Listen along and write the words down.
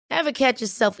Ever catch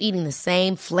yourself eating the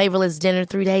same flavorless dinner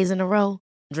 3 days in a row?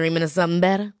 Dreaming of something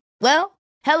better? Well,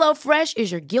 HelloFresh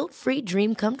is your guilt-free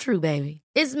dream come true, baby.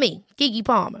 It's me, Keke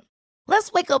Palmer.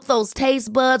 Let's wake up those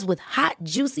taste buds with hot,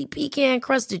 juicy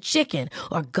pecan-crusted chicken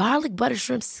or garlic butter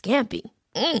shrimp scampi.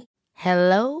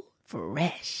 Hello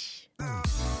Fresh.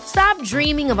 Stop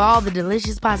dreaming of all the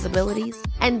delicious possibilities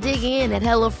and dig in at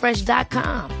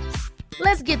HelloFresh.com.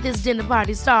 Let's get this dinner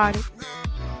party started.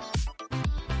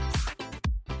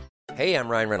 Hey, I'm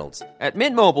Ryan Reynolds. At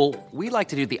Mint Mobile, we like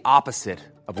to do the opposite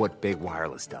of what Big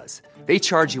Wireless does. They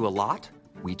charge you a lot,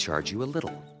 we charge you a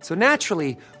little. So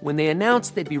naturally, when they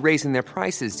announced they'd be raising their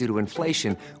prices due to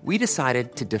inflation, we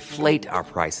decided to deflate our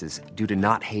prices due to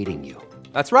not hating you.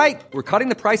 That's right. We're cutting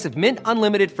the price of Mint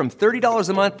Unlimited from $30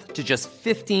 a month to just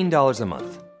 $15 a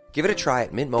month. Give it a try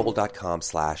at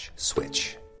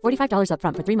mintmobile.com/switch. $45 up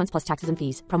front for 3 months plus taxes and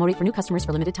fees. Promo rate for new customers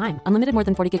for limited time. Unlimited more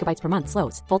than 40 gigabytes per month.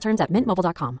 Slows full terms at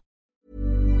mintmobile.com.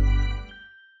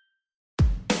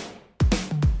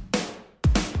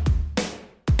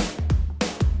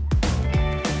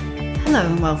 Hello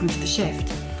and welcome to The Shift,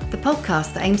 the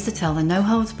podcast that aims to tell the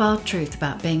no-holds-barred truth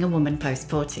about being a woman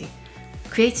post-40.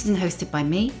 Created and hosted by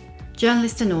me,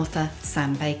 journalist and author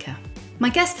Sam Baker. My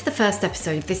guest for the first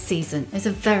episode of this season is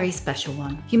a very special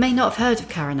one. You may not have heard of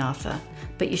Karen Arthur,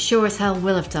 but you sure as hell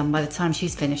will have done by the time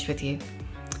she's finished with you.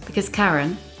 Because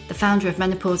Karen, the founder of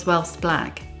Menopause Whilst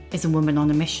Black, is a woman on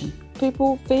a mission.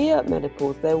 People fear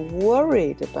menopause. They're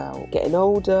worried about getting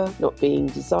older, not being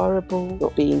desirable,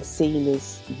 not being seen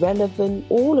as relevant,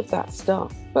 all of that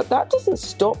stuff. But that doesn't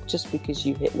stop just because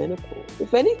you hit menopause.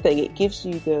 If anything, it gives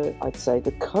you the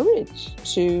courage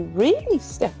to really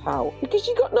step out because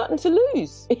you've got nothing to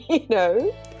lose, you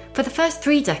know? For the first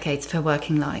 3 decades of her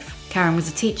working life, Karen was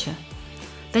a teacher.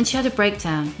 Then she had a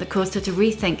breakdown that caused her to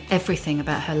rethink everything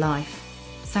about her life.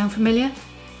 Sound familiar?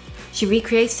 She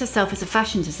recreated herself as a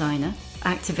fashion designer,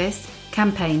 activist,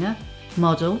 campaigner,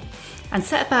 model, and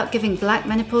set about giving black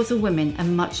menopausal women a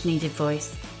much-needed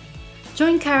voice.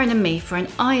 Join Karen and me for an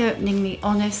eye-openingly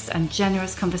honest and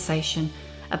generous conversation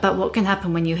about what can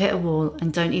happen when you hit a wall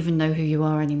and don't even know who you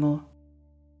are anymore.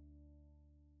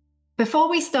 Before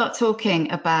we start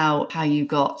talking about how you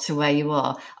got to where you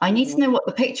are, I need to know what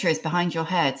the picture is behind your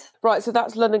head. Right, so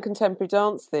that's London Contemporary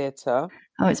Dance Theatre.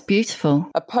 Oh, it's beautiful.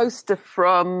 A poster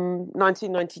from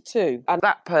 1992. And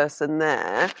that person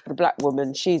there, the black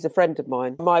woman, she's a friend of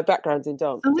mine. My background's in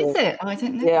dance. Oh, is it? Oh, I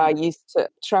didn't know. Yeah, that. I used to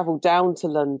travel down to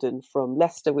London from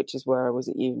Leicester, which is where I was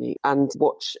at uni, and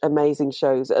watch amazing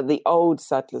shows at the old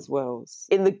Sadler's Wells.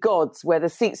 In the Gods, where the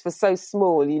seats were so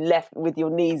small, you left with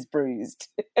your knees bruised.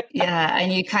 Yeah,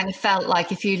 and you kind of felt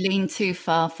like if you leaned too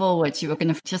far forward, you were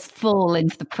going to just fall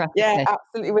into the precipice. Yeah,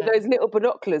 absolutely, with those little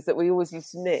binoculars that we always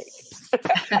used to nick.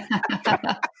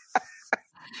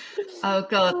 Oh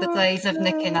God, the days of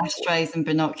nicking ashtrays and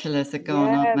binoculars are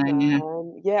gone, aren't they? Yeah.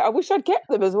 Yeah, I wish I'd kept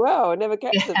them as well. I never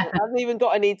kept them. I haven't even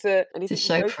got any to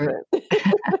show for it.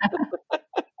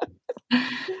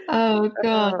 Oh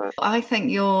God, I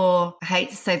think I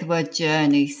hate to say the word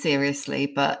journey seriously,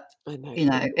 but I know. You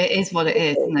know, it is what it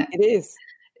is, isn't it? It is.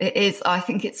 It is. I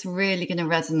think it's really going to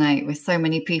resonate with so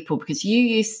many people because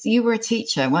you were a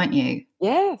teacher, weren't you?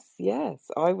 Yes.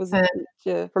 I was a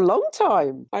teacher for a long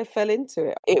time. I fell into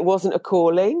it. It wasn't a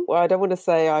calling. Well, I don't want to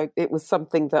say it was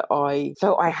something that I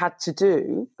felt I had to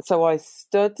do. So I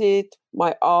studied.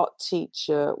 My art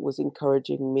teacher was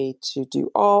encouraging me to do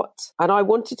art, and I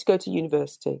wanted to go to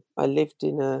university. I lived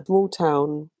in a small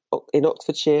town in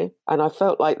Oxfordshire, and I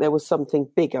felt like there was something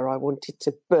bigger. I wanted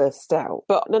to burst out.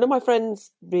 But none of my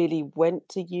friends really went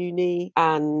to uni,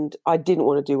 and I didn't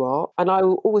want to do art. And I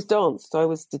always danced. I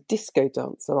was the disco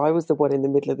dancer. I was the one in the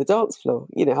middle of the dance floor,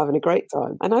 you know, having a great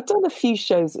time. And I'd done a few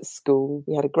shows at school.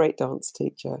 We had a great dance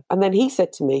teacher. And then he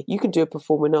said to me, you can do a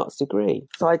performing arts degree.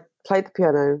 So I played the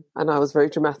piano, and I was very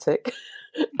dramatic.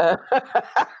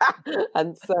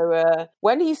 And so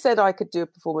when he said I could do a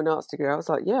performing arts degree, I was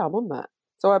like, yeah, I'm on that.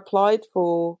 So I applied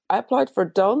for a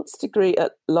dance degree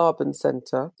at Laban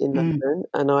Centre in London,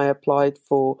 and I applied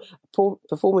for a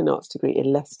performing arts degree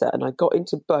in Leicester, and I got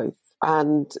into both.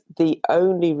 And the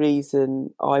only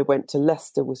reason I went to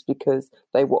Leicester was because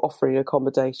they were offering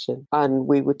accommodation and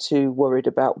we were too worried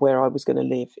about where I was going to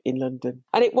live in London.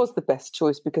 And it was the best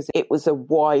choice because it was a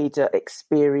wider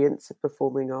experience of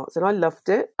performing arts and I loved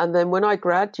it. And then when I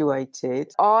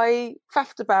graduated, I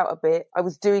faffed about a bit. I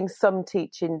was doing some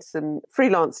teaching, some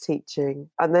freelance teaching.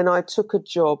 And then I took a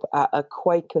job at a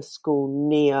Quaker school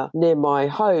near my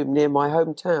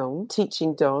hometown.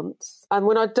 teaching dance. And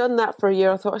when I'd done that for a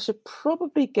year, I thought I should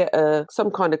probably get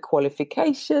some kind of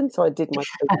qualification. So I did my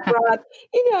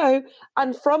postgrad,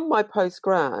 and from my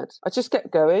postgrad, I just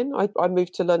kept going. I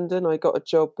moved to London. I got a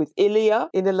job with ILEA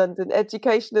in the London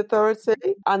Education Authority,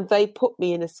 and they put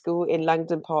me in a school in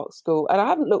Langdon Park School. And I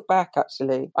haven't looked back,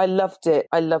 actually. I loved it.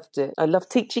 I loved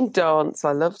teaching dance.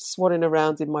 I loved swanning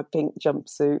around in my pink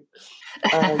jumpsuit.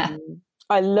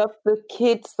 I loved the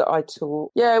kids that I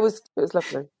taught. Yeah, it was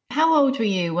lovely. How old were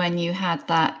you when you had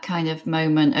that kind of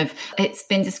moment of, it's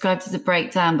been described as a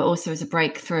breakdown, but also as a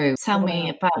breakthrough? Tell me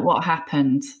about what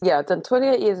happened. Yeah, I've done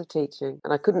 28 years of teaching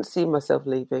and I couldn't see myself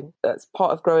leaving. That's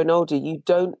part of growing older. You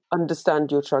don't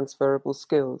understand your transferable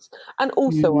skills. And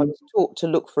also I was taught to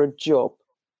look for a job.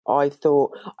 I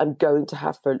thought I'm going to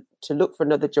have to look for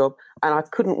another job, and I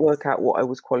couldn't work out what I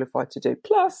was qualified to do.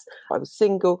 Plus, I was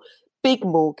single, big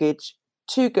mortgage,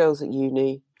 2 girls at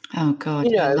uni. Oh, God,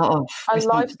 a lot of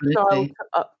responsibility. A lifestyle to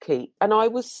upkeep. And I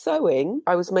was sewing.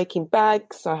 I was making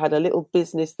bags. I had a little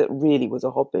business that really was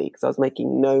a hobby because I was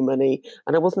making no money.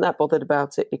 And I wasn't that bothered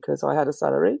about it because I had a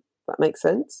salary. That makes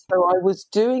sense. So I was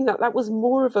doing that. That was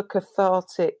more of a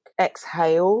cathartic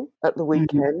exhale at the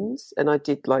weekends. And I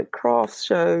did like crafts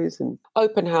shows and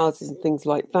open houses and things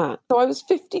like that. So I was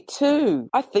 52.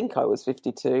 I think I was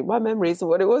 52. My memory isn't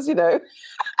what it was,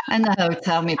 I know,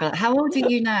 tell me about it. How old are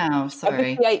you now?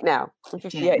 Sorry. I'm 58 now.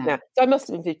 So I must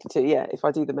have been 52, yeah, if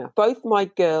I do the math. Both my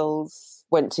girls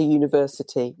went to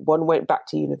university. One went back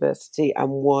to university and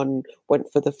one went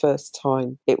for the first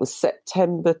time. It was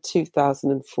September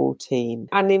 2014.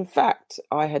 And in fact,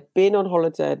 I had been on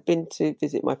holiday. I'd been to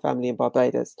visit my family in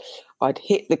Barbados. I'd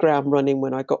hit the ground running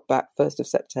when I got back 1st of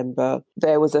September.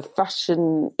 There was a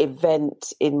fashion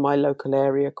event in my local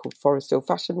area called Forest Hill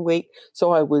Fashion Week.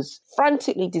 So I was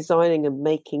frantically designing and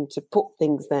making to put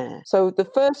things there. So the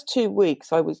first 2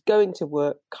 weeks I was going to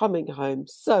work, coming home,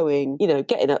 sewing,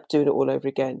 getting up, doing it all over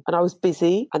again. And I was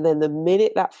busy. And then the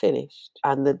minute that finished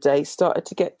and the day started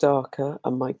to get darker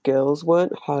and my girls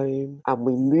weren't home and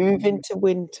we move into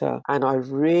winter, and I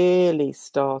really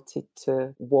started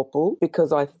to wobble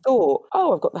because I thought,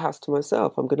 I've got the house to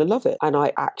myself. I'm going to love it. And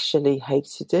I actually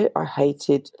hated it. I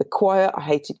hated the quiet. I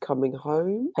hated coming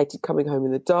home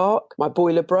in the dark. My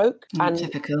boiler broke.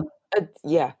 Typical.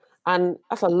 Yeah. And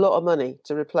that's a lot of money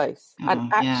to replace.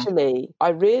 And actually, I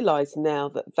realise now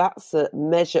that that's a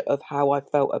measure of how I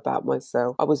felt about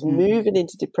myself. I was moving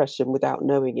into depression without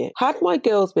knowing it. Had my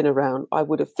girls been around, I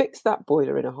would have fixed that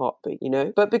boiler in a heartbeat,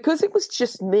 But because it was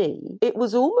just me, it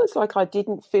was almost like I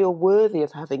didn't feel worthy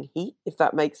of having heat, if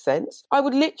that makes sense. I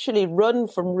would literally run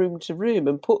from room to room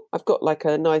and I've got like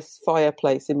a nice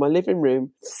fireplace in my living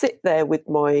room, sit there with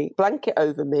my blanket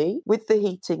over me, with the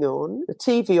heating on, the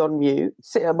TV on mute,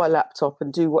 sit at my laptop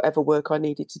and do whatever work I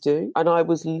needed to do. And I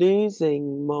was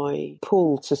losing my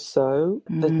pull to sew.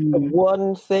 The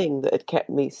one thing that had kept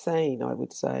me sane, I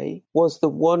would say, was the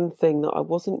one thing that I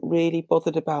wasn't really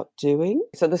bothered about doing.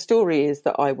 So the story is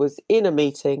that I was in a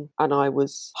meeting and I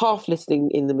was half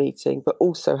listening in the meeting, but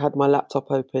also had my laptop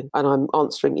open and I'm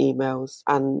answering emails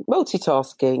and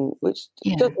multitasking, which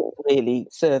doesn't really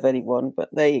serve anyone, but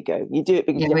there you go. You do it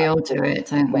because we all do it,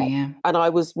 don't we? Yeah. And I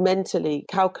was mentally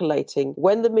calculating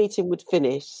when the meeting would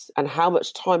finish and how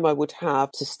much time I would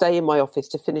have to stay in my office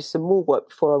to finish some more work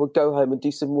before I would go home and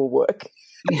do some more work.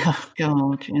 Oh,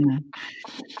 God,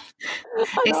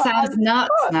 It sounds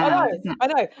nuts now. I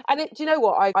know. And do you know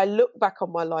what? I look back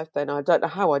on my life then, I don't know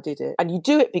how I did it. And you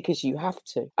do it because you have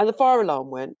to. And the fire alarm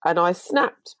went and I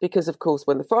snapped because, of course,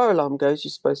 when the fire alarm goes,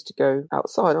 you're supposed to go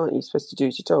outside, aren't you? You're supposed to do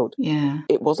as you're told. Yeah.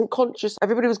 It wasn't conscious.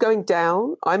 Everybody was going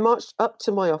down. I marched up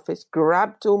to my office,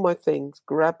 grabbed all my things,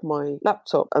 grabbed my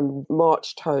laptop and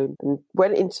marched home and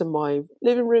went into my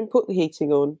living room, put the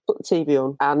heating on, put the TV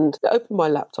on and opened my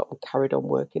laptop and carried on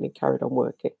working.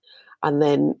 And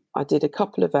then I did a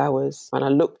couple of hours and I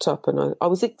looked up and I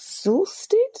was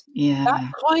exhausted. Yeah.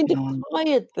 That kind of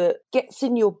tired that gets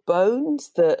in your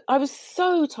bones, that I was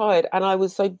so tired and I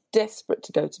was so desperate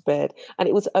to go to bed. And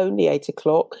it was only 8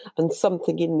 o'clock and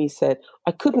something in me said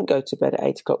I couldn't go to bed at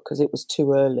 8 o'clock because it was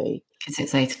too early. Because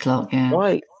it's 8 o'clock, yeah.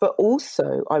 Right. But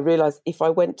also I realised if I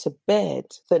went to bed,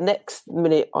 the next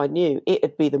minute I knew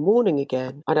it'd be the morning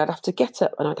again and I'd have to get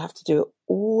up and I'd have to do it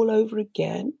all over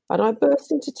again. And I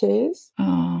burst into tears.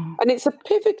 Oh. And it's a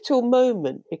pivotal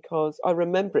moment because I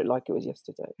remember it like it was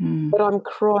yesterday. But I'm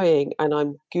crying and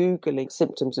I'm Googling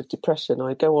symptoms of depression.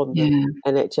 I go on the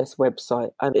NHS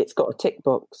website and it's got a tick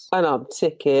box and I'm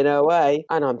ticking away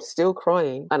and I'm still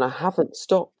crying and I haven't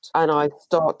stopped. And I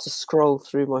start to scroll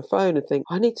through my phone and think,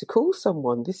 I need to call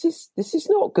someone. this is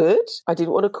not good. I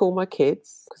didn't want to call my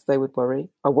kids because they would worry.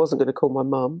 I wasn't going to call my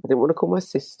mum. I didn't want to call my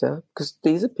sister because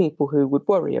these are people who would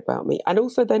worry about me. And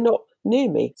also they're not near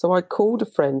me. So I called a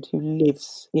friend who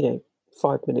lives,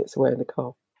 5 minutes away in the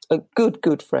car. A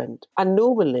good friend. And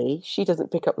normally she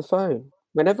doesn't pick up the phone.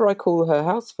 Whenever I call her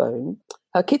house phone,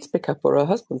 her kids pick up or her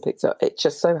husband picks up. It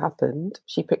just so happened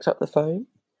she picked up the phone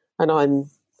and I'm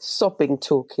sobbing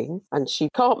talking and she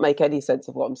can't make any sense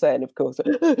of what I'm saying, of course.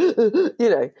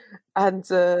 And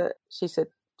she said,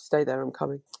 stay there, I'm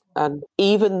coming. And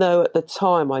even though at the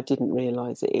time I didn't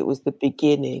realise it, it was the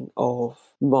beginning of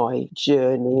my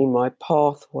journey, my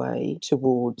pathway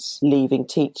towards leaving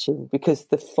teaching, because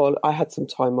I had some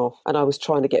time off and I was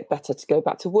trying to get better to go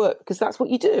back to work, because that's what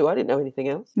you do. I didn't know anything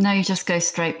else. No, you just go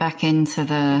straight back into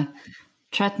the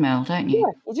treadmill, don't you?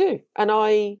 Yeah, you do. And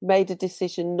I made a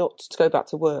decision not to go back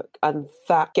to work. And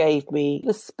that gave me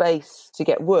the space to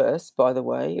get worse, by the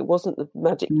way. It wasn't the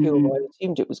magic cure I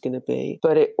assumed it was going to be,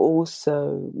 but it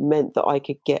also meant that I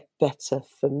could get better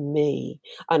for me.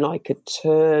 And I could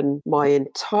turn my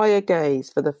entire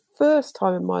gaze for the first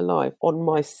time in my life on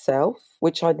myself,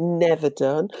 which I'd never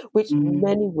done, which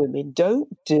many women don't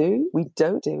do. We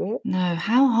don't do it. No,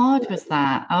 how hard was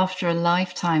that after a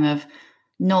lifetime of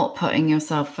not putting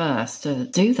yourself first to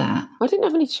do that? I didn't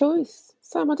have any choice,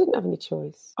 Sam. I didn't have any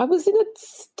choice. I was in a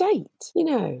state,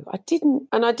 I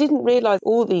didn't realise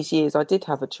all these years I did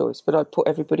have a choice, but I put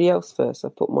everybody else first. I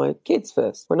put my kids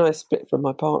first. When I split from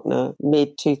my partner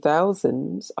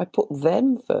mid-2000s, I put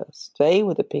them first. They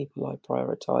were the people I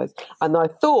prioritised. And I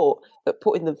thought that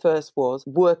putting them first was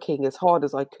working as hard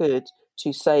as I could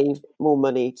to save more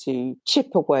money, to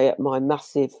chip away at my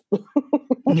massive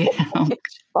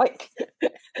like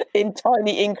in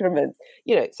tiny increments,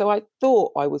 so I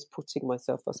thought I was putting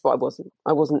myself first, but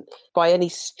I wasn't by any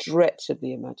stretch of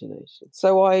the imagination.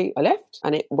 So I left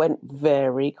and it went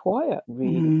very quiet,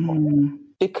 really quiet,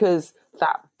 because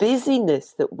that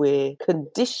busyness that we're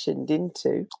conditioned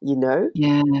into,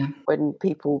 when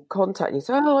people contact you,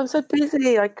 say, oh, I'm so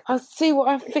busy, I'll see what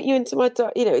I fit you into my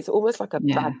diet. It's almost like a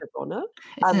badge of honour.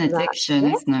 It's an addiction,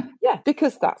 isn't it? Yeah,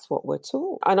 because that's what we're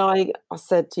taught. And I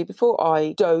said to you before,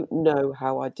 I don't know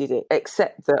how I did it,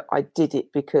 except that I did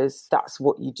it because that's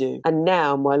what you do. And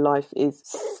now my life is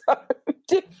so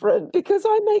different because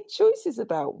I make choices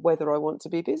about whether I want to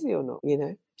be busy or not,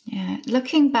 Yeah.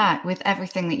 Looking back with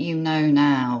everything that you know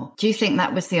now, do you think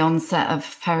that was the onset of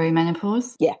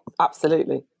perimenopause? Yeah,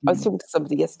 absolutely. I was talking to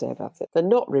somebody yesterday about it. They're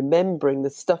not remembering the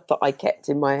stuff that I kept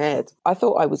in my head. I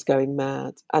thought I was going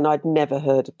mad and I'd never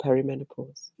heard of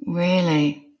perimenopause.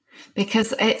 Really?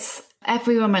 Because it's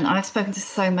every woman. I've spoken to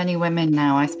so many women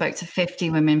now. I spoke to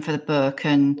 50 women for the book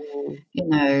and,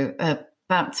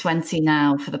 about 20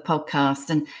 now for the podcast.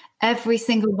 And every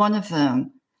single one of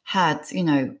them had,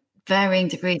 varying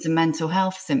degrees of mental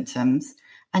health symptoms,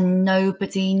 and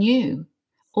nobody knew.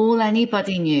 All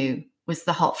anybody knew was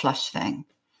the hot flush thing,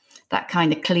 that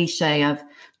kind of cliche of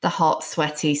the hot,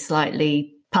 sweaty,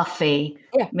 slightly puffy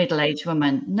middle-aged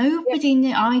woman. Nobody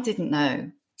knew. I didn't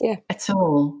know at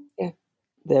all. Yeah.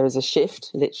 There is a shift,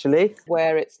 literally,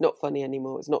 where it's not funny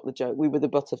anymore. It's not the joke. We were the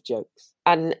butt of jokes.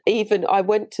 And even I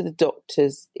went to the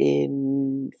doctors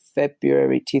in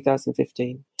February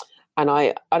 2015. And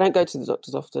I don't go to the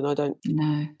doctors often. I don't.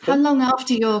 No. How long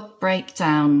after your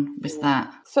breakdown was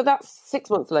that? So that's 6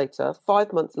 months later,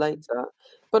 5 months later,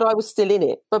 but I was still in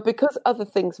it. But because other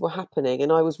things were happening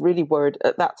and I was really worried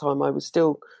at that time, I was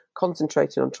still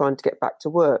concentrating on trying to get back to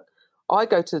work. I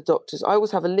go to the doctors. I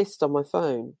always have a list on my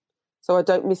phone so I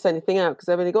don't miss anything out because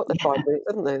they've only got the 5 minutes,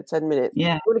 haven't they? 10 minutes.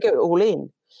 Yeah. I want to go all in.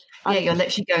 And, you're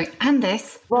literally going, and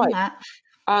this, right. And that.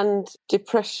 And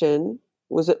depression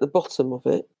was at the bottom of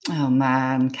it. Oh,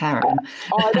 man, Karen.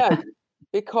 I know,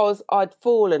 because I'd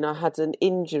fallen, I had an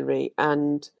injury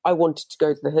and I wanted to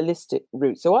go to the holistic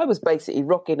route. So I was basically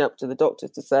rocking up to the doctor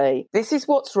to say, this is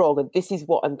what's wrong and this is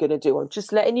what I'm going to do. I'm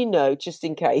just letting you know, just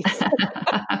in case.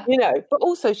 But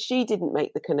also she didn't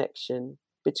make the connection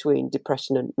between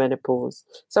depression and menopause.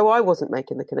 So I wasn't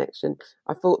making the connection.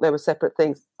 I thought they were separate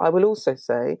things. I will also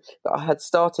say that I had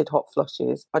started hot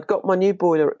flushes. I'd got my new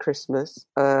boiler at Christmas.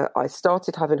 I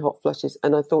started having hot flushes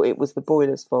and I thought it was the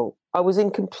boiler's fault. I was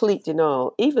in complete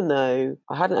denial, even though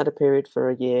I hadn't had a period for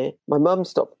a year. My mum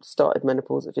started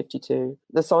menopause at 52.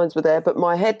 The signs were there, but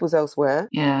my head was elsewhere.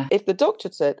 Yeah. If the doctor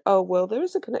had said, oh, well, there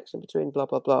is a connection between blah,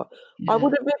 blah, blah, I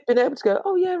would have been able to go,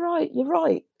 oh, yeah, right, you're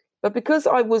right. But because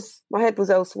my head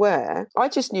was elsewhere, I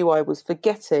just knew I was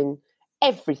forgetting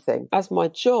everything. As my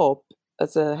job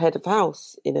as a head of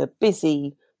house in a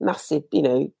busy, massive,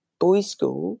 boys'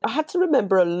 school, I had to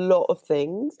remember a lot of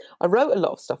things. I wrote a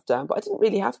lot of stuff down, but I didn't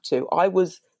really have to. I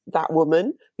was that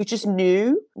woman who just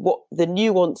knew what the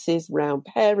nuances around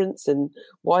parents and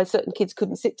why certain kids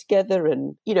couldn't sit together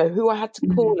and, you know, who I had to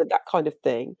call and that kind of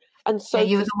thing. And so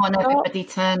you were the one everybody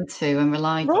turned to and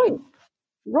relied on.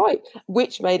 Right,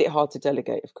 which made it hard to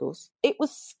delegate, of course. It was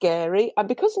scary. And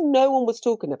because no one was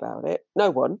talking about it,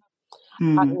 no one,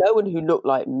 and no one who looked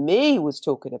like me was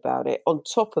talking about it, on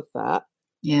top of that,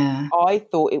 I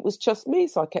thought it was just me,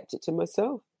 so I kept it to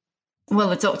myself. Well,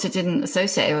 the doctor didn't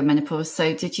associate it with menopause,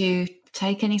 so did you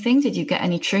take anything? Did you get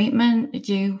any treatment?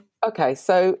 Okay,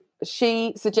 so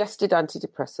she suggested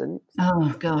antidepressants.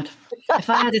 Oh, God. If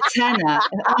I had a tenner,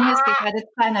 honestly, if I had a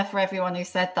tenner for everyone who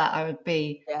said that, I would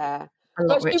be a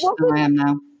lot richer than I am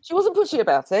now. She wasn't pushy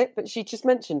about it, but she just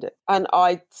mentioned it. And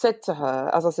I said to her,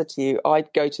 as I said to you,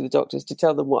 I'd go to the doctors to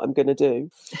tell them what I'm going to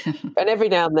do. And every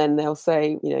now and then they'll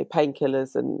say, you know,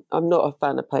 painkillers. And I'm not a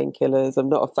fan of painkillers. I'm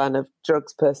not a fan of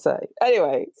drugs per se.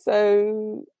 Anyway,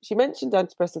 so she mentioned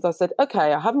antidepressants. I said,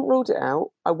 okay, I haven't ruled it out.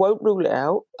 I won't rule it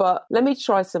out. But let me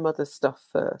try some other stuff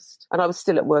first. And I was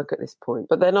still at work at this point.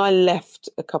 But then I left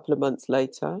a couple of months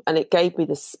later and it gave me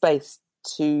the space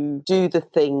to do the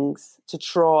things, to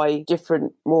try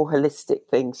different, more holistic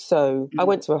things. So I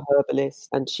went to a herbalist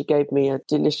and she gave me a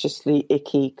deliciously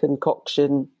icky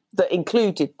concoction that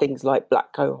included things like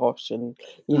black cohosh and,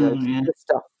 you know, the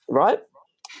stuff, right?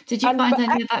 Did you find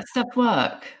any of that stuff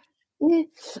work? Yeah.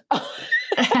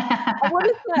 I want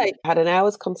to say I had an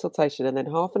hour's consultation and then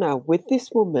half an hour with this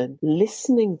woman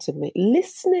listening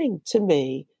to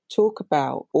me talk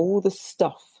about all the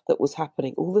stuff that was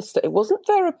happening, all the stuff. It wasn't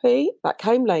therapy, that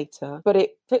came later, but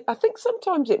I think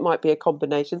sometimes it might be a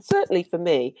combination. Certainly for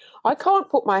me, I can't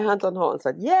put my hand on heart and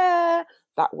say, yeah,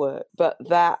 that worked. But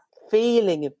that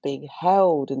feeling of being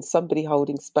held and somebody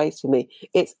holding space for me,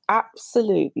 it's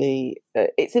absolutely,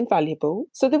 it's invaluable.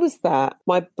 So there was that.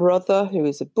 My brother, who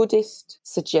is a Buddhist,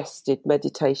 suggested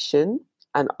meditation.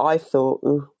 And I thought,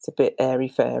 it's a bit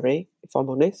airy-fairy, if I'm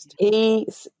honest. He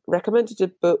recommended a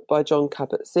book by Jon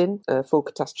Kabat-Zinn, Full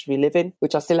Catastrophe Living,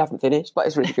 which I still haven't finished, but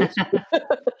it's really good.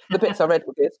 The bits I read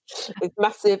were good. It's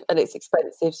massive and it's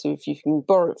expensive, so if you can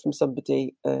borrow it from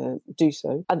somebody, do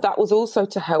so. And that was also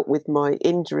to help with my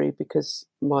injury because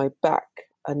my back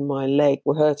and my leg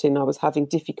were hurting. I was having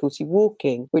difficulty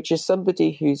walking, which is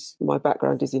somebody my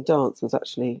background is in dance was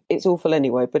actually, it's awful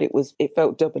anyway, but it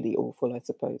felt doubly awful, I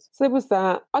suppose. So there was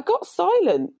that. I got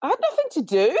silent. I had nothing to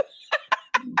do.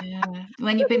 Yeah.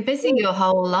 When you've been busy your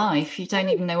whole life, you don't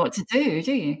even know what to do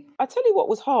you? I tell you what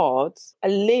was hard. I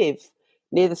live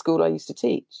near the school I used to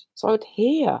teach. So I would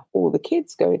hear all the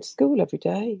kids going to school every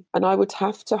day and I would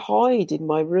have to hide in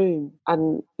my room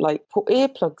and like put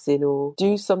earplugs in or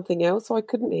do something else so I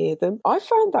couldn't hear them. I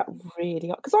found that really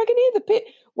hard because I can hear the pit.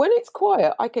 When it's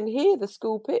quiet, I can hear the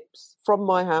school pips from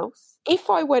my house.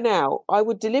 If I went out, I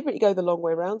would deliberately go the long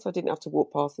way around so I didn't have to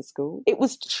walk past the school. It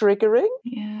was triggering.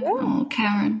 Yeah. Oh,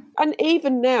 Karen. And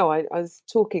even now, I was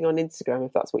talking on Instagram,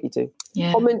 if that's what you do,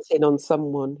 commenting on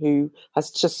someone who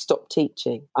has just stopped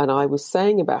teaching. And I was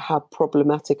saying about how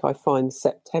problematic I find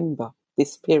September,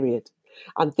 this period.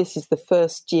 And this is the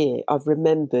first year I've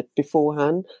remembered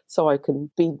beforehand so I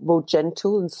can be more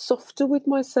gentle and softer with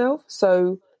myself.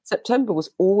 So September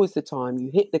was always the time you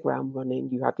hit the ground running,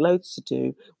 you had loads to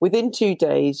do. Within 2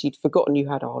 days, you'd forgotten you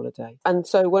had a holiday. And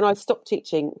so when I stopped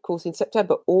teaching, of course, in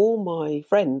September, all my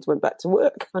friends went back to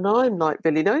work. And I'm like,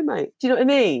 Billy, no, mate. Do you know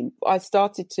what I mean? I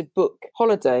started to book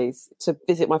holidays to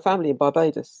visit my family in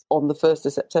Barbados on the 1st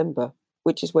of September,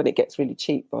 which is when it gets really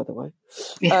cheap, by the way.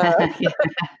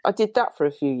 I did that for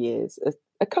a few years,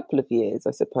 a couple of years,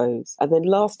 I suppose. And then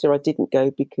last year I didn't go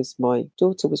because my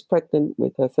daughter was pregnant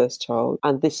with her first child.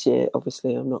 And this year,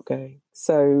 obviously, I'm not going.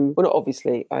 So, well, not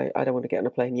obviously, I don't want to get on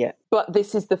a plane yet. But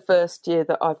this is the first year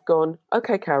that I've gone,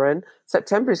 okay, Karen,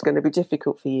 September is going to be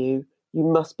difficult for you. You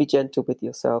must be gentle with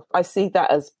yourself. I see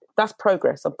that as, that's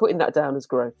progress. I'm putting that down as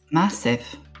growth. Massive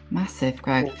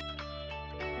growth. Yeah.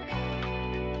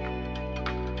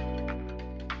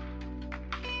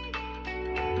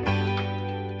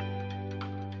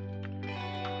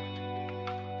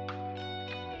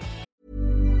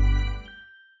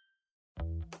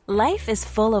 Life is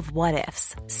full of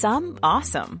what-ifs, some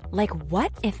awesome, like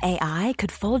what if AI could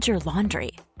fold your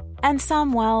laundry? And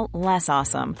some, well, less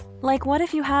awesome, like what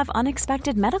if you have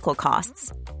unexpected medical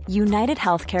costs? United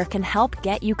Healthcare can help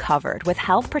get you covered with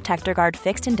Health Protector Guard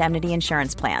fixed indemnity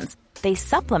insurance plans. They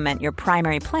supplement your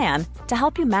primary plan to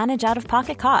help you manage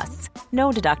out-of-pocket costs.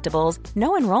 No deductibles,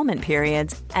 no enrollment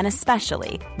periods, and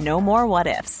especially no more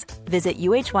what-ifs. Visit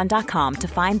uh1.com to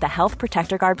find the Health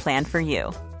Protector Guard plan for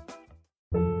you.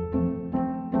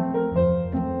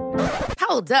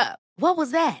 Hold up. What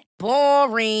was that?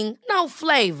 Boring. No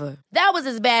flavor. That was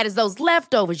as bad as those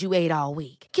leftovers you ate all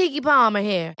week. Keke Palmer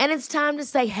here, and it's time to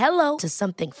say hello to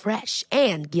something fresh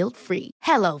and guilt-free.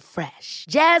 Hello Fresh.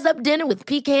 Jazz up dinner with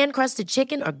pecan-crusted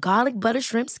chicken or garlic butter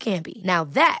shrimp scampi. Now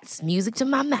that's music to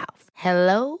my mouth.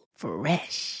 Hello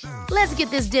Fresh. Let's get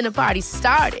this dinner party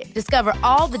started. Discover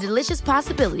all the delicious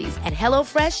possibilities at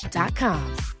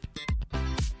hellofresh.com.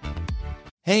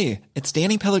 Hey, it's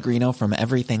Danny Pellegrino from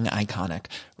Everything Iconic.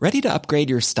 Ready to upgrade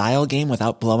your style game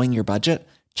without blowing your budget?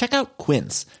 Check out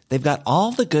Quince. They've got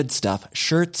all the good stuff,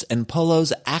 shirts and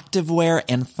polos, activewear,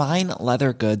 and fine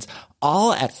leather goods,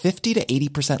 all at 50 to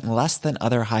 80% less than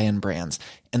other high-end brands.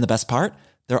 And the best part?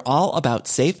 They're all about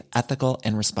safe, ethical,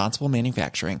 and responsible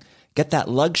manufacturing. Get that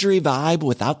luxury vibe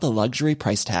without the luxury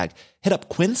price tag. Hit up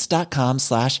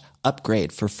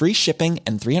quince.com/upgrade for free shipping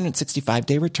and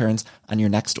 365-day returns on your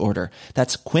next order.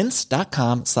 That's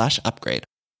quince.com/upgrade.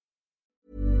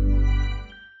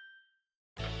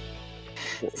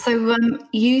 So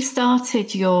you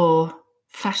started your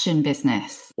fashion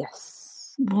business. Yes.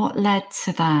 What led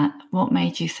to that? What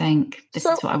made you think this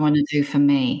is what I want to do for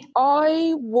me?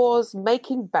 I was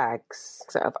making bags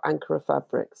out of Ankara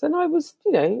fabrics, and I was,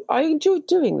 I enjoyed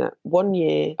doing that. One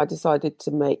year I decided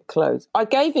to make clothes. I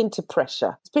gave in to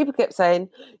pressure. People kept saying,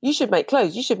 you should make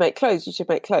clothes, you should make clothes, you should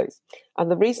make clothes.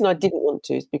 And the reason I didn't want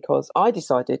to is because I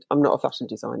decided I'm not a fashion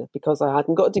designer, because I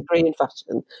hadn't got a degree in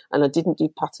fashion and I didn't do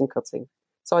pattern cutting.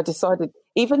 So I decided,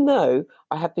 even though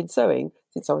I have been sewing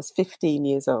since I was 15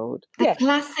 years old. The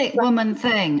classic woman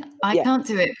thing. I can't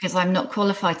do it because I'm not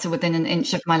qualified to within an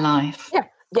inch of my life. Yeah,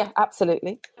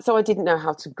 absolutely. So I didn't know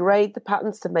how to grade the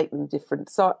patterns to make them different.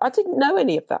 So I didn't know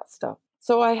any of that stuff.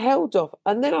 So I held off,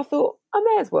 and then I thought, I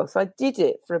may as well. So I did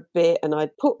it for a bit, and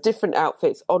I'd put different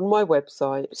outfits on my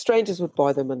website. Strangers would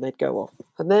buy them and they'd go off.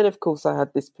 And then, of course, I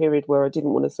had this period where I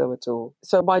didn't want to sew at all.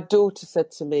 So my daughter said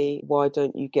to me, why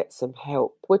don't you get some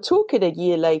help? We're talking a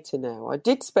year later now. I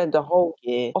did spend a whole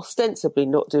year ostensibly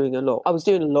not doing a lot. I was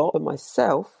doing a lot for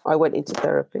myself. I went into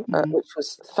therapy, which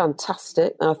was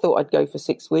fantastic. And I thought I'd go for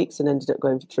 6 weeks and ended up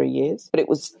going for 3 years. But it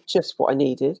was just what I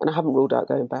needed. And I haven't ruled out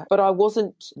going back. But I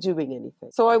wasn't doing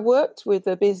anything. So I worked with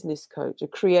a business coach, a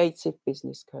creative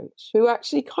business coach, who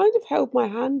actually kind of held my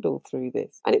hand all through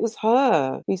this. And it was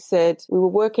her who said, we were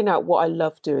working out what I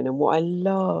love doing, and what I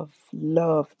love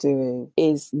doing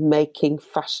is making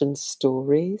fashion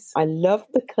stories. I love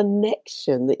the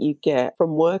connection that you get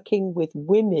from working with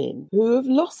women who have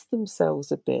lost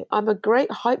themselves a bit. I'm a great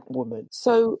hype woman.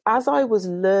 So as I was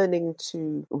learning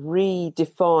to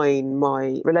redefine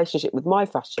my relationship with my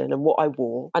fashion and what I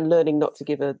wore, and learning not to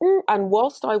give a... And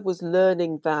whilst I was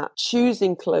learning that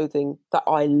choosing clothing that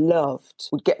I loved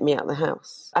would get me out of the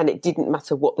house, and it didn't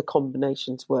matter what the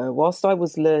combinations were, whilst I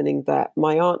was learning that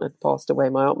my aunt had passed away,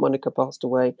 my Aunt Monica passed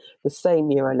away the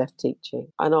same year I left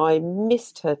teaching, and I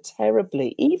missed her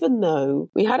terribly, even though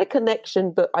we had a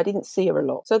connection, but I didn't see her a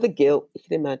lot. So the guilt, you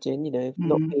can imagine,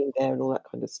 not being there and all that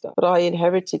kind of stuff. But I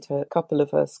inherited a couple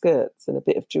of her skirts and a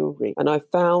bit of jewellery, and I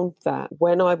found that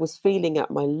when I was feeling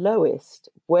at my lowest,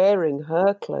 wearing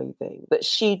her clothing that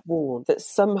she'd worn, that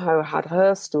somehow had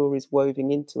her stories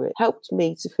woven into it, helped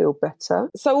me to feel better.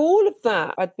 So all of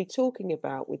that I'd be talking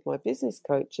about with my business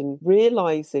coach, and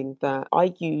realising that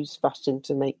I use fashion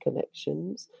to make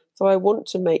connections. So I want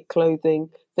to make clothing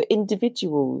for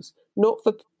individuals, not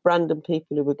for random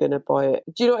people who are going to buy it.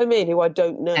 Do you know what I mean? Who I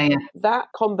don't know. Yeah.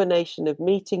 That combination of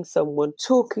meeting someone,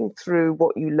 talking through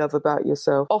what you love about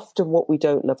yourself, often what we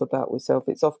don't love about yourself,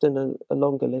 it's often a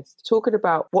longer list. Talking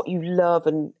about what you love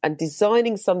and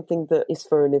designing something that is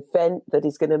for an event that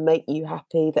is going to make you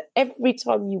happy, that every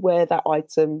time you wear that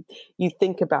item, you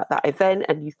think about that event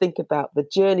and you think about the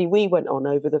journey we went on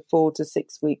over the 4 to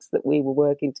 6 weeks that we were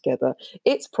working together.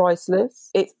 It's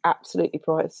priceless. It's absolutely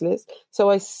priceless.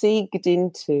 So I seeded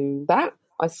into that.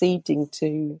 I seeded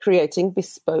into creating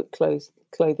bespoke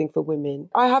clothing for women.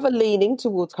 I have a leaning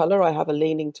towards colour. I have a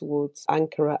leaning towards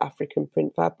Ankara African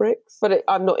print fabrics, but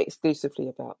I'm not exclusively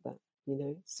about that.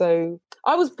 So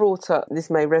I was brought up, this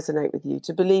may resonate with you,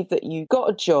 to believe that you got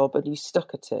a job and you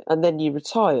stuck at it and then you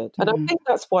retired. And I think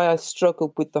that's why I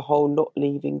struggled with the whole not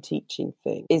leaving teaching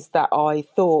thing, is that I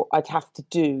thought I'd have to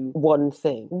do one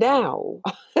thing. Now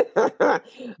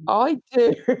I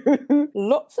do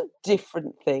lots of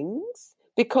different things,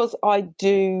 because I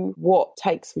do what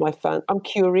takes my fan. I'm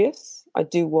curious. I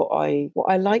do what I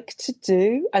like to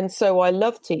do. And so I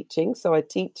love teaching. So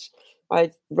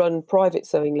I run private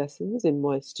sewing lessons in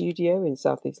my studio in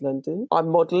South East London. I'm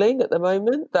modelling at the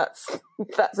moment. That's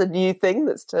a new thing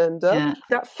that's turned up. Yeah.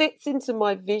 That fits into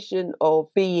my vision of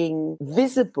being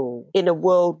visible in a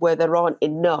world where there aren't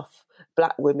enough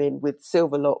black women with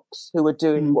silver locks who are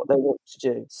doing what they want to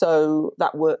do. So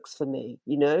that works for me,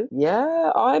 you know?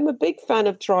 Yeah, I'm a big fan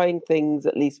of trying things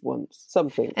at least once,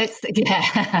 something.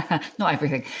 Not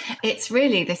everything. It's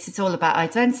really, this is all about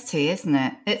identity, isn't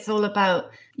it? It's all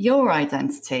about your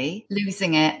identity,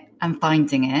 losing it and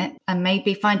finding it, and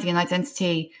maybe finding an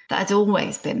identity that had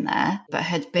always been there, but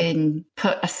had been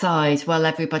put aside while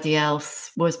everybody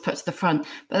else was put to the front.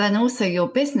 But then also your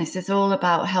business is all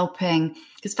about helping,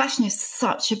 because fashion is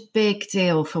such a big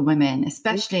deal for women,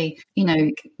 especially, you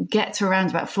know, get to around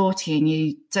about 40 and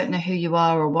you don't know who you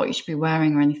are or what you should be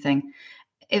wearing or anything.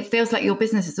 It feels like your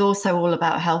business is also all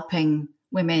about helping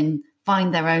women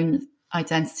find their own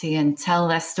identity and tell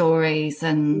their stories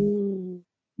and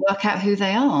work out who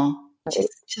they are.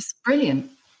 Just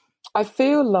brilliant. I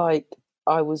feel like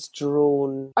I was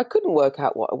drawn. I couldn't work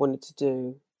out what I wanted to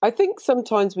do. I think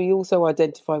sometimes we also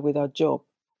identify with our job.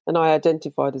 And I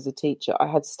identified as a teacher. I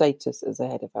had status as a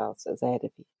head of house, as a head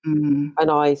of youth.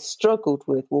 And I struggled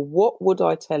with, well, what would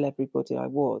I tell everybody I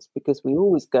was? Because we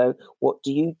always go, what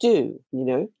do you do? You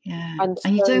know? Yeah. And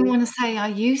you don't want to say, I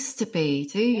used to be,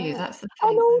 do you? Yeah. That's the thing.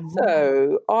 And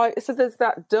also, so there's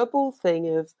that double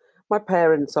thing of, my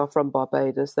parents are from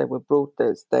Barbados. They were brought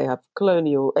there. They have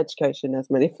colonial education, as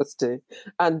many of us do.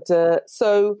 And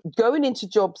so going into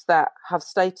jobs that have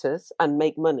status and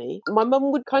make money, my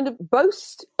mum would kind of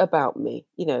boast about me.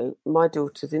 You know, my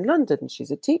daughter's in London.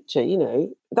 She's a teacher, you know,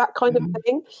 that kind of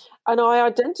thing. And I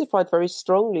identified very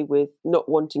strongly with not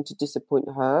wanting to disappoint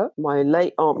her. My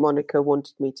late Aunt Monica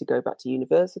wanted me to go back to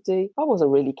university. I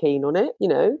wasn't really keen on it, you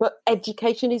know, but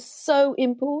education is so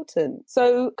important.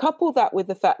 So couple that with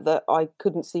the fact that I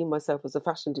couldn't see myself as a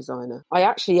fashion designer. I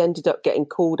actually ended up getting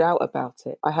called out about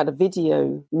it. I had a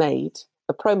video made,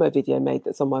 a promo video made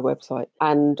that's on my website.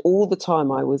 And all the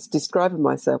time I was describing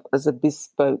myself as a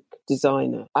bespoke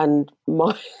designer. And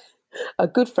a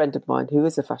good friend of mine who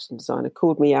is a fashion designer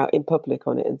called me out in public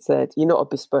on it and said, you're not a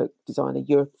bespoke designer,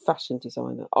 you're a fashion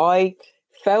designer. I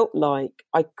felt like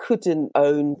I couldn't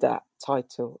own that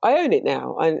title. I own it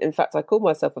now. In fact, I call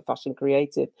myself a fashion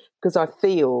creative because I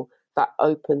feel that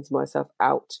opens myself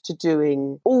out to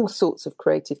doing all sorts of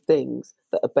creative things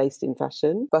that are based in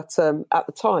fashion. But at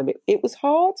the time, it was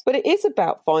hard. But it is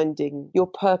about finding your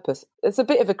purpose. It's a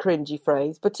bit of a cringy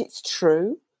phrase, but it's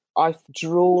true. I've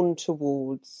drawn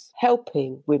towards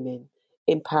helping women,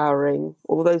 empowering,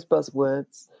 all those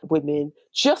buzzwords, women,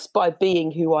 just by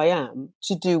being who I am,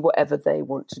 to do whatever they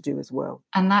want to do as well.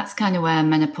 And that's kind of where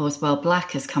Menopause Well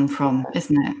Black has come from,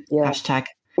 isn't it? Yeah. Hashtag.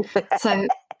 So,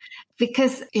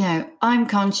 because, you know, I'm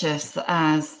conscious that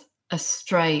as a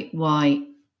straight white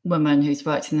woman who's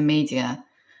worked in the media,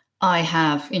 I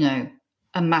have, you know,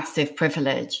 a massive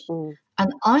privilege.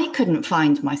 And I couldn't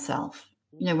find myself.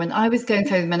 You know, when I was going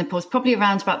through menopause, probably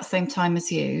around about the same time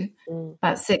as you,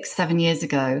 about 6-7 years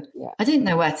ago, I didn't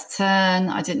know where to turn.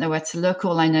 I didn't know where to look.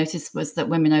 All I noticed was that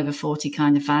women over 40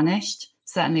 kind of vanished,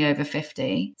 certainly over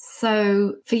 50.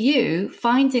 So for you,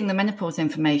 finding the menopause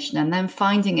information and then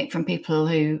finding it from people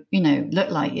who, you know,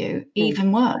 look like you,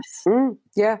 even worse.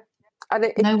 Yeah. And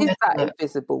it is that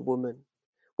invisible woman.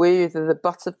 We're either the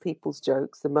butt of people's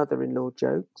jokes, the mother-in-law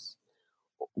jokes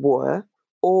were,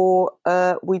 or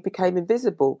we became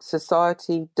invisible.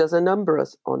 Society does a number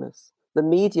on us. The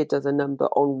media does a number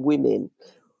on women.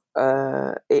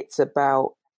 It's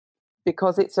about,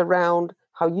 because it's around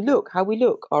how you look, how we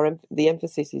look. The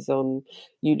emphasis is on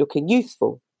you looking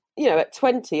youthful. You know, at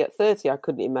 20, at 30, I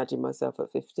couldn't imagine myself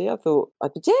at 50. I thought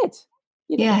I'd be dead.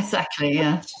 You know? Yeah, exactly,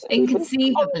 yeah.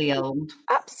 Inconceivably old.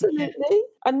 Absolutely. Yeah.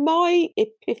 And my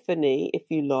epiphany, if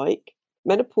you like,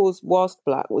 Menopause Whilst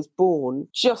Black was born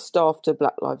just after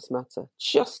Black Lives Matter,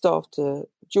 just after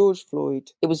George Floyd.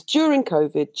 It was during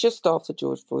COVID, just after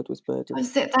George Floyd was murdered.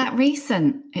 Was it that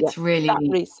recent? It's really that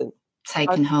recent.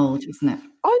 Taken hold, isn't it?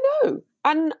 I know.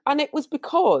 And it was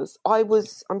because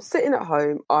I'm sitting at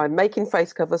home, I'm making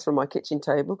face covers from my kitchen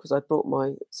table because I brought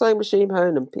my sewing machine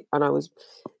home and I was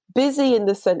busy in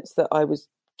the sense that I was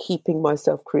keeping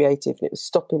myself creative and it was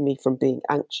stopping me from being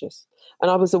anxious. And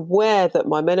I was aware that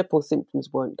my menopause symptoms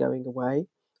weren't going away.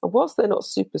 And whilst they're not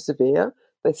super severe,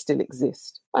 they still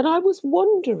exist. And I was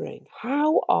wondering,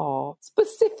 how are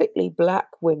specifically Black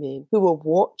women who are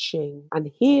watching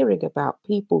and hearing about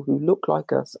people who look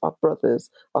like us, our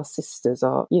brothers, our sisters,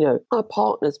 our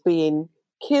partners being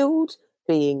killed,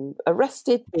 being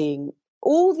arrested, being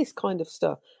all this kind of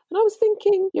stuff. And I was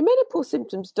thinking, your menopause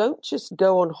symptoms don't just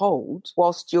go on hold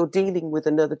whilst you're dealing with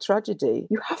another tragedy.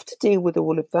 You have to deal with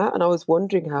all of that. And I was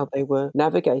wondering how they were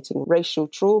navigating racial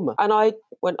trauma. And I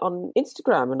went on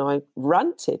Instagram and I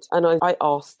ranted and I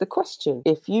asked the question,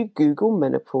 if you Google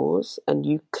menopause and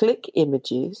you click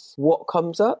images, what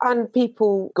comes up? And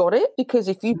people got it, because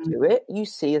if you do it, you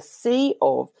see a sea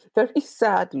of very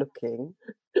sad looking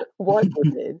white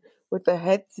women with their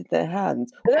heads in their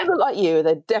hands. They don't look like you, and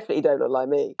they definitely don't look like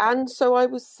me. And so I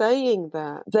was saying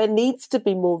that there needs to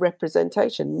be more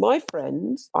representation. My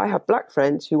friends, I have black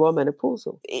friends who are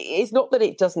menopausal. It's not that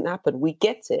it doesn't happen, we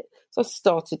get it. So I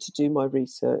started to do my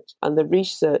research, and the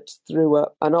research threw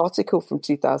up an article from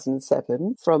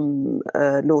 2007 from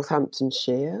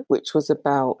Northamptonshire, which was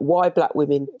about why black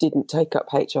women didn't take up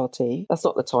HRT. That's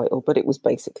not the title, but it was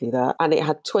basically that. And it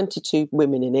had 22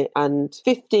 women in it, and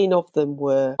 15 of them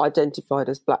were identified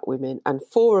as black women, and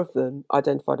 4 of them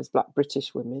identified as black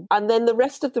British women. And then the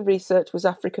rest of the research was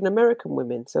African American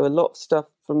women. So a lot of stuff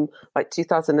from like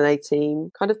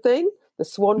 2018 kind of thing. The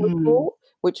Swan Report,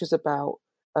 which was about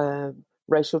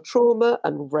racial trauma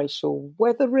and racial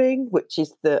weathering, which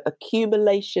is the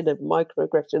accumulation of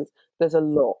microaggressions. There's a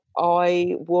lot.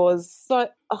 I was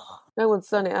like, oh, no one's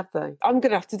done it, have they? I'm going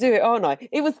to have to do it, aren't I?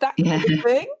 It was that kind of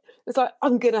thing. It's like,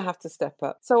 I'm going to have to step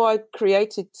up. So I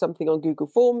created something on Google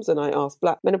Forms and I asked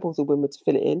black menopausal women to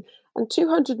fill it in, and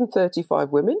 235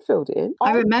 women filled it in.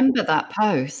 I remember that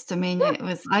post. I mean, it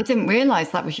was, I didn't realise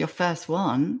that was your first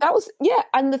one. That was, yeah.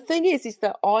 And the thing is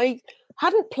that I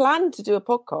hadn't planned to do a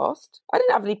podcast. I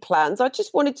didn't have any plans. I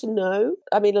just wanted to know.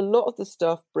 I mean, a lot of the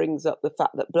stuff brings up the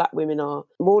fact that black women are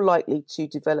more likely to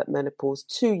develop menopause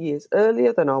 2 years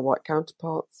earlier than our white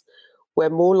counterparts. We're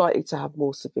more likely to have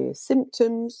more severe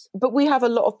symptoms, but we have a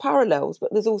lot of parallels.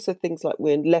 But there's also things like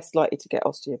we're less likely to get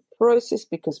osteoporosis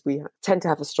because we tend to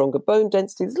have a stronger bone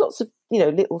density. There's lots of,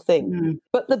 little things.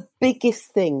 But the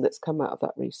biggest thing that's come out of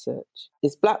that research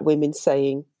is black women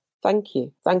saying, thank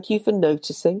you. Thank you for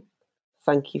noticing.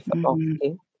 Thank you for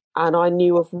asking. And I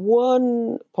knew of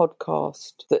one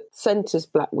podcast that centres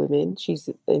black women. She's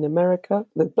in America,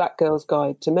 the Black Girl's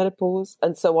Guide to Menopause.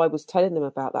 And so I was telling them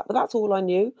about that. But that's all I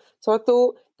knew. So I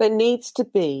thought there needs to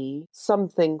be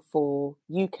something for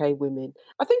UK women.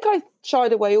 I think I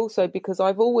shied away also because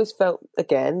I've always felt,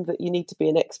 again, that you need to be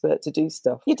an expert to do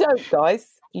stuff. You don't, guys.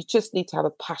 You just need to have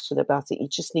a passion about it. You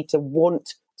just need to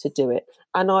want to do it.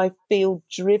 And I feel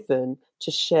driven to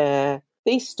share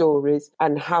these stories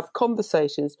and have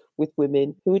conversations with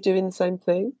women who are doing the same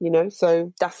thing,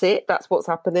 so that's it. That's what's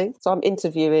happening. So I'm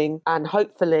interviewing, and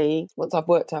hopefully once I've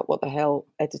worked out what the hell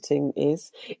editing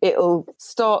is, it'll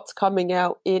start coming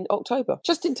out in October,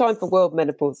 just in time for World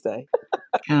Menopause Day.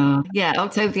 Yeah,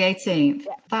 October the 18th.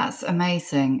 That's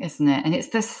amazing, isn't it? And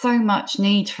there's so much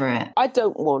need for it. I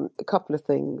don't want a couple of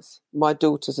things. My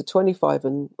daughters are 25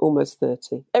 and almost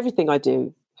 30. Everything I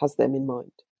do has them in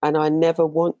mind. And I never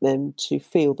want them to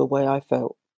feel the way I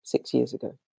felt 6 years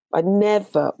ago. I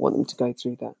never want them to go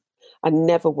through that. I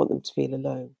never want them to feel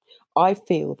alone. I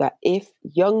feel that if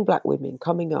young black women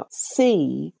coming up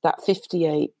see that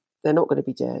 58, they're not going to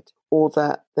be dead, or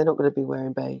that they're not going to be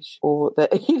wearing beige, or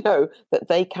that, that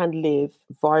they can live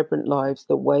vibrant lives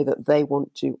the way that they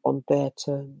want to on their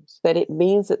terms, then it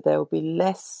means that there will be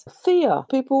less fear.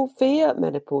 People fear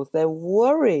menopause. They're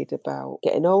worried about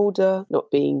getting older,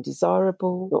 not being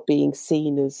desirable, not being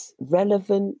seen as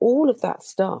relevant, all of that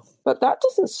stuff. But that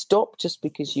doesn't stop just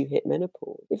because you hit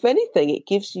menopause. If anything, it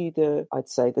gives you the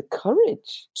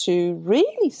courage to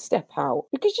really step out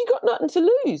because you've got nothing to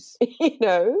lose.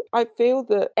 I feel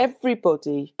that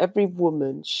every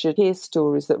woman should hear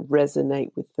stories that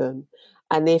resonate with them.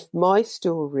 And if my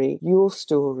story, your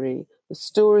story, the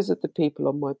stories of the people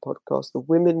on my podcast, the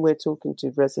women we're talking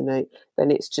to resonate,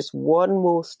 then it's just one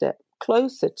more step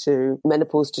closer to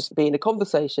menopause just being a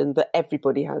conversation that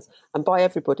everybody has. And by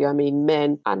everybody, I mean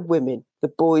men and women, the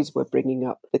boys we're bringing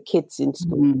up, the kids in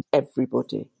school,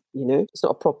 everybody. It's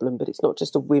not a problem, but it's not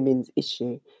just a women's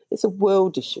issue. It's a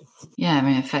world issue. Yeah, I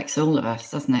mean, it affects all of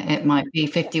us, doesn't it? It might be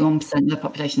 51% of the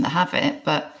population that have it,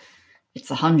 but it's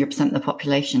 100% of the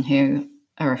population who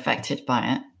are affected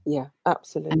by it. Yeah,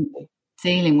 absolutely. And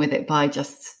dealing with it by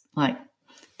just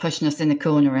pushing us in the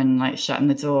corner and shutting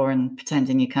the door and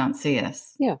pretending you can't see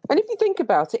us. Yeah. And if you think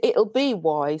about it, it'll be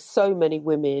why so many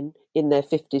women in their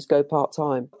 50s go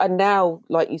part-time. And now,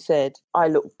 like you said, I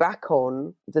look back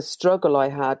on the struggle I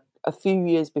had a few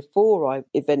years before I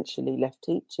eventually left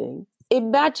teaching.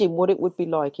 Imagine what it would be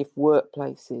like if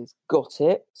workplaces got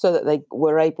it so that they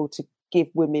were able to give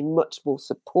women much more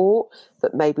support,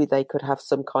 that maybe they could have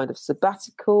some kind of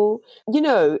sabbatical.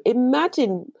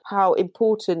 Imagine how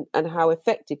important and how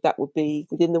effective that would be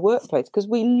within the workplace, because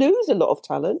we lose a lot of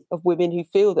talent of women who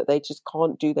feel that they just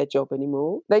can't do their job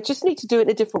anymore. They just need to do it in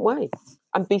a different way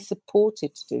and be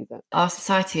supported to do that. Our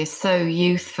society is so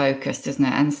youth focused, isn't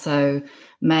it? And so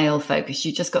male focused.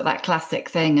 You just got that classic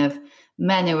thing of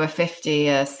men who are 50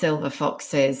 are silver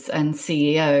foxes and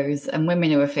CEOs, and women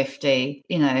who are 50,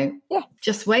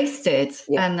 just wasted.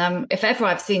 Yeah. And if ever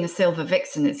I've seen a silver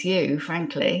vixen, it's you,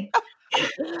 frankly.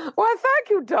 Why, thank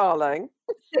you, darling.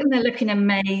 Sitting there looking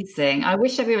amazing. I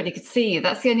wish everybody could see you.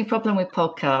 That's the only problem with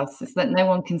podcasts, is that no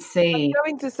one can see. I'm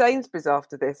going to Sainsbury's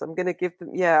after this. I'm going to give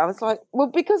them, I was like, well,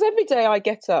 because every day I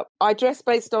get up, I dress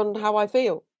based on how I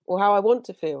feel or how I want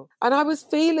to feel. And I was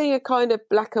feeling a kind of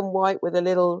black and white with a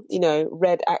little,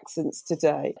 red accents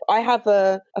today. I have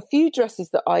a few dresses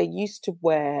that I used to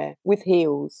wear with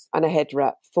heels and a head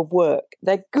wrap for work.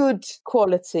 They're good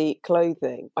quality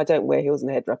clothing. I don't wear heels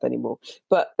and a head wrap anymore,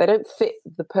 but they don't fit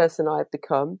the person I've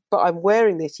become. But I'm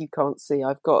wearing this, you can't see.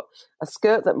 I've got a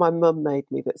skirt that my mum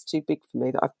made me that's too big for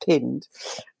me that I've pinned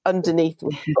underneath.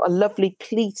 We've got a lovely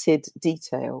pleated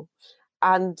detail.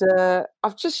 And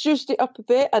I've just zhuzhed it up a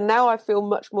bit, and now I feel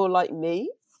much more like me.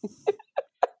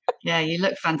 Yeah, you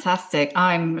look fantastic.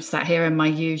 I'm sat here in my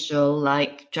usual,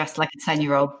 dressed like a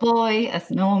 10-year-old boy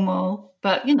as normal.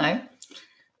 But,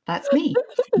 that's me.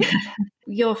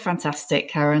 You're fantastic,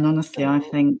 Karen, honestly, I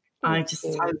think. I just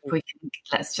hope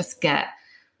let's just get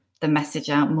the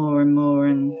message out more and more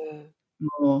and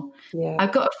more. Yeah.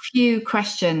 I've got a few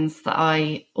questions that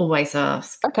I always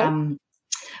ask. Okay.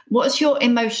 What's your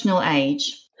emotional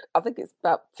age? I think it's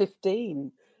about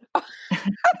 15.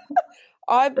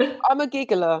 I'm a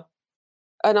giggler,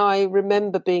 and I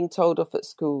remember being told off at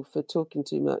school for talking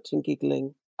too much and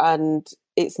giggling, and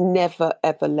it's never,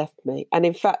 ever left me. And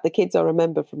in fact, the kids I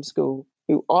remember from school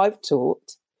who I've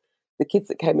taught, the kids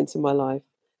that came into my life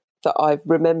that I've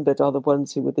remembered are the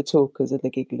ones who were the talkers and the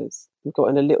gigglers. We've got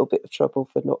in a little bit of trouble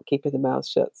for not keeping the mouth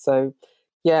shut. So,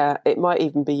 yeah, it might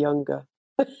even be younger.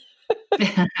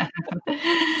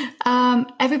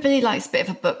 Everybody likes a bit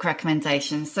of a book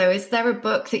recommendation. So is there a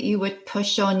book that you would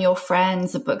push on your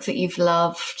friends, a book that you've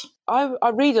loved? I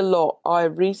read a lot. I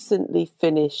recently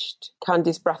finished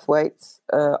Candice Brathwaite's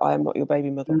I Am Not Your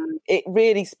Baby Mother. It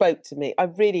really spoke to me. I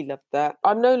really loved that.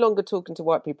 I'm no longer talking to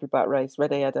white people about race.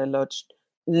 Renee Addo-Lodge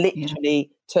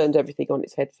literally turned everything on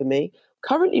its head for me.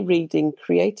 Currently reading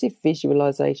Creative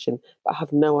Visualization, but I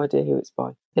have no idea who it's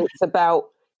by. And it's about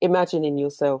imagining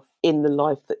yourself in the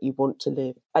life that you want to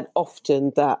live. And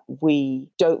often that we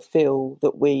don't feel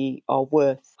that we are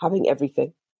worth having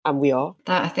everything, and we are.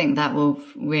 I think that will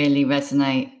really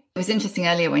resonate. It was interesting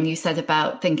earlier when you said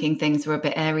about thinking things were a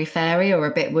bit airy-fairy or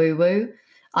a bit woo-woo.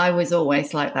 I was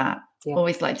always like that. Yeah.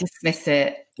 Always dismiss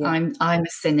it. Yeah. I'm a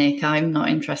cynic. I'm not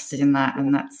interested in that.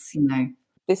 And that's,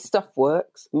 This stuff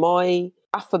works. My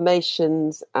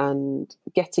affirmations and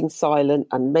getting silent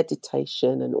and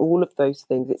meditation and all of those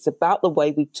things, it's about the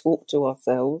way we talk to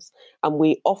ourselves. And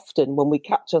we often, when we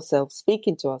catch ourselves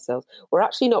speaking to ourselves, we're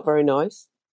actually not very nice.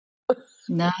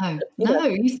 No,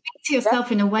 you speak to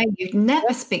yourself in a way you'd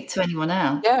never speak to anyone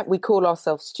else. Yeah, we call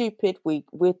ourselves stupid.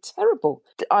 We're terrible.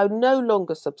 I no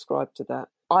longer subscribe to that.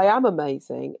 I am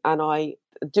amazing, and I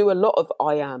do a lot of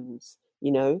I ams,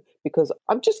 because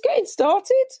I'm just getting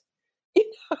started.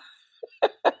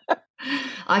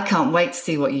 I can't wait to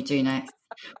see what you do next.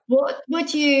 What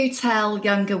would you tell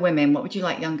younger women? What would you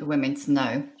like younger women to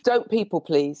know? Don't people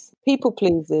please. People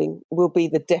pleasing will be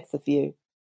the death of you.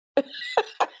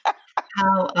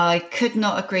 I could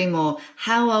not agree more.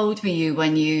 How old were you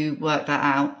when you worked that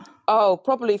out? Oh,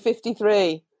 probably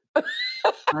 53.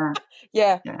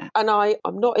 Yeah. And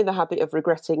I'm not in the habit of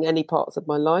regretting any parts of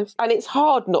my life. And it's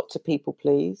hard not to people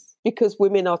please, because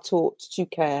women are taught to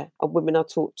care and women are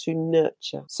taught to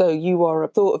nurture. So you are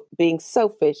thought of being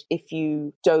selfish if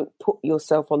you don't put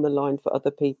yourself on the line for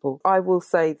other people. I will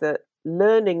say that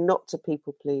learning not to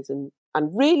people please and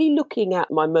really looking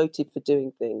at my motive for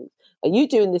doing things. Are you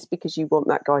doing this because you want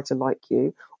that guy to like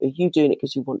you? Or are you doing it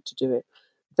because you want to do it?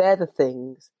 They're the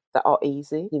things that are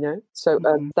easy, So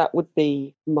that would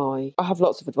be I have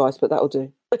lots of advice, but that'll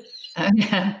do.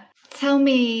 Tell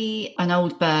me an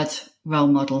old bird role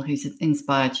model who's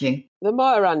inspired you. The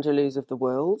Maya Angelou's of the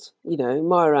world,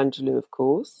 Maya Angelou, of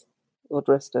course. God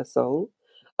rest her soul.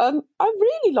 I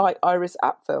really like Iris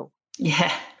Apfel.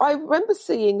 Yeah. I remember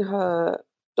seeing her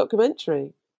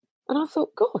documentary and I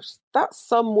thought, gosh, that's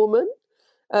some woman.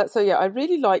 I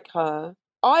really like her.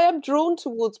 I am drawn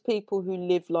towards people who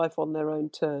live life on their own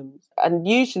terms. And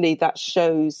usually that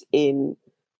shows in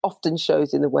often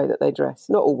shows in the way that they dress.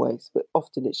 Not always, but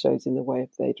often it shows in the way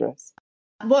they dress.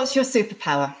 What's your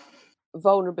superpower?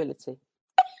 Vulnerability.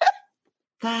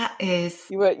 That is...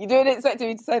 You didn't expect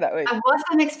me to say that, were you? I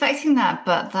wasn't expecting that,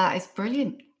 but that is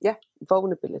brilliant. Yeah,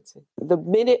 vulnerability. The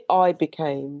minute I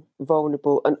became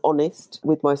vulnerable and honest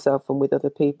with myself and with other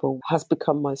people has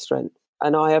become my strength.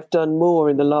 And I have done more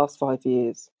in the last 5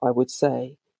 years, I would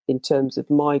say, in terms of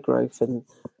my growth and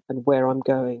where I'm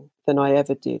going than I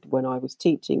ever did when I was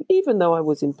teaching. Even though I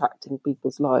was impacting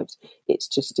people's lives, it's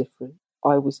just different.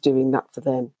 I was doing that for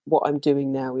them. What I'm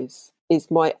doing now is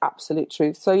my absolute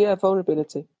truth. So yeah,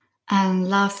 vulnerability. And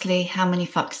lastly, how many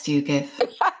fucks do you give?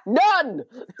 None!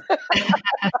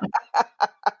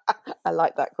 I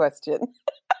like that question.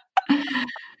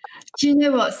 Do you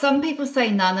know what? Some people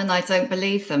say none and I don't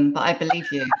believe them, but I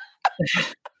believe you.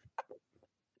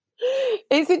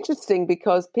 It's interesting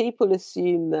because people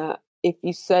assume that if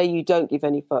you say you don't give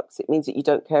any fucks, it means that you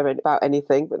don't care about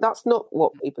anything. But that's not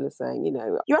what people are saying, you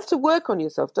know. You have to work on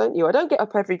yourself, don't you? I don't get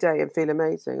up every day and feel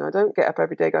amazing. I don't get up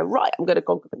every day and go, right, I'm going to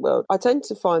conquer the world. I tend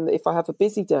to find that if I have a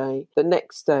busy day, the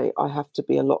next day I have to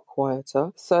be a lot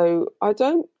quieter. So I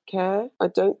don't care. I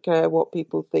don't care what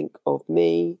people think of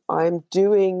me. I'm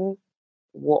doing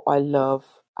what I love,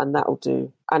 and that'll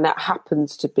do. And that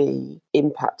happens to be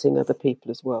impacting other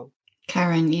people as well.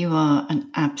 Karen, you are an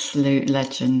absolute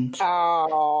legend.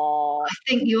 Oh, I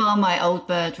think you are my old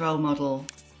bird role model.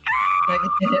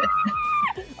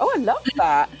 I love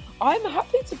that. I'm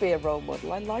happy to be a role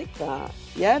model. I like that.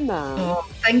 Yeah, man. Oh,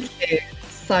 thank you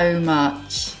so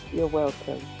much. You're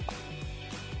welcome.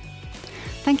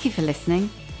 Thank you for listening.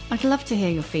 I'd love to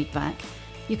hear your feedback.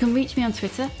 You can reach me on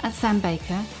Twitter at Sam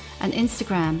Baker and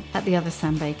Instagram at The Other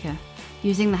Sam Baker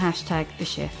using the hashtag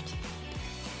 #TheShift.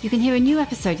 You can hear a new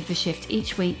episode of The Shift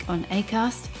each week on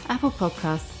Acast, Apple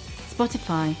Podcasts,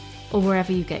 Spotify, or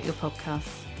wherever you get your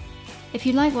podcasts. If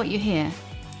you like what you hear,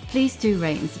 please do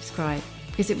rate and subscribe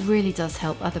because it really does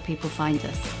help other people find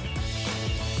us.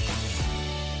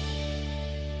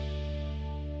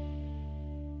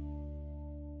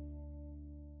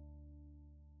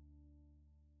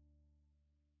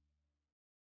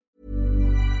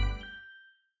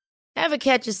 Ever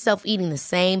catch yourself eating the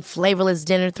same flavorless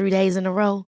dinner 3 days in a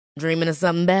row? Dreaming of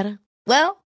something better?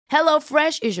 Well,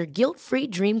 HelloFresh is your guilt-free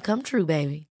dream come true,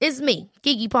 baby. It's me,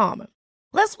 Keke Palmer.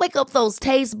 Let's wake up those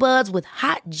taste buds with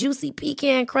hot, juicy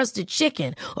pecan-crusted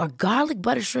chicken or garlic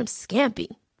butter shrimp scampi.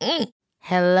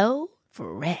 Hello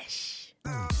Fresh.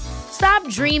 Stop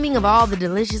dreaming of all the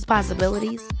delicious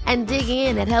possibilities and dig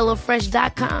in at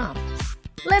HelloFresh.com.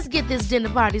 Let's get this dinner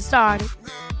party started.